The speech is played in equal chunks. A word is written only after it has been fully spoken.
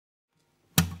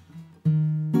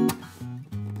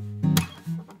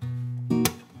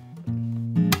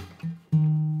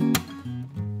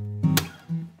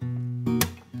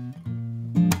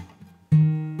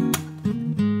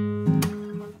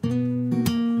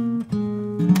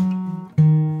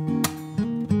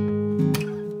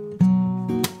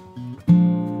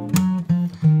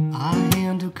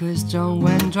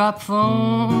raindrop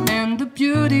fall, and the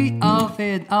beauty of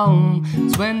it all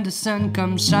is when the sun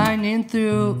comes shining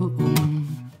through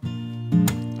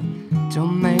to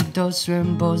make those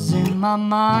rainbows in my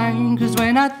mind. 'Cause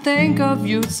when I think of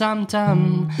you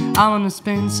sometime, I wanna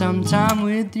spend some time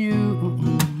with you,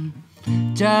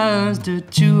 just the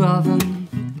two of them.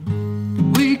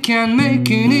 We can make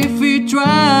it if we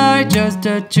try, just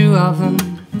the two of them,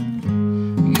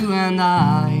 you and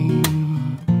I,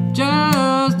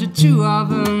 just the two of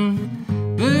them,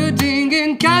 building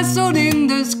a castle in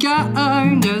the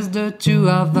sky, just the two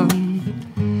of them,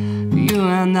 you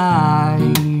and I.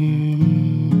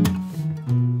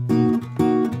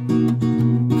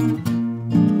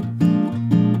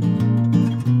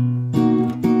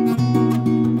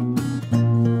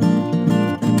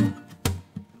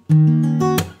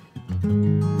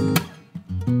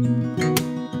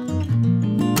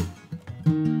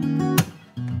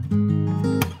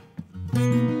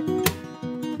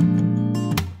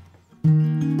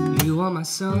 You are my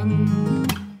sun,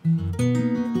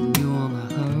 you are my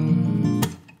home.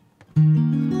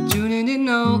 Tuning in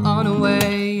now on the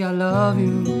way, I love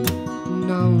you,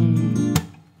 no.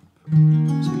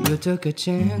 So you took a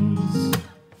chance,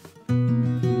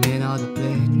 made all the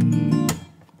plan.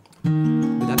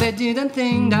 But I bet you didn't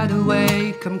think that the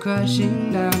way come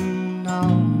crashing down, no.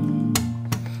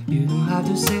 You don't have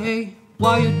to say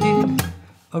what you did,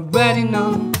 already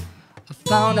know. I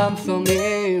found I'm from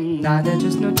him. Now there's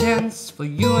just no chance for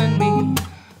you and me.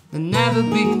 There'll never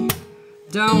be.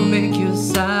 Don't make you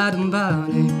sad about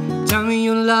it. Tell me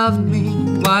you loved me.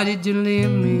 Why did you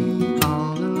leave me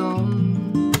all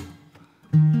alone?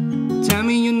 Tell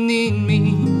me you need me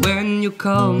when you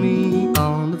call me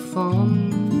on the phone.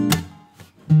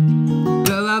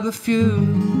 Girl, I refuse.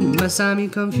 You must have me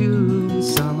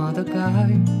confused. Some other guy.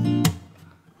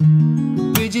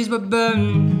 Bridges were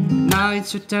burned, now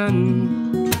it's your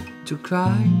turn to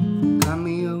cry. Cry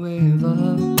me a river,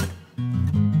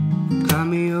 cry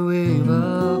me a river,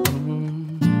 oh.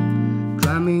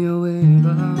 Cry me a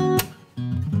river,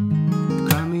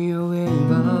 cry me a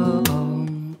river, oh,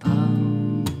 oh.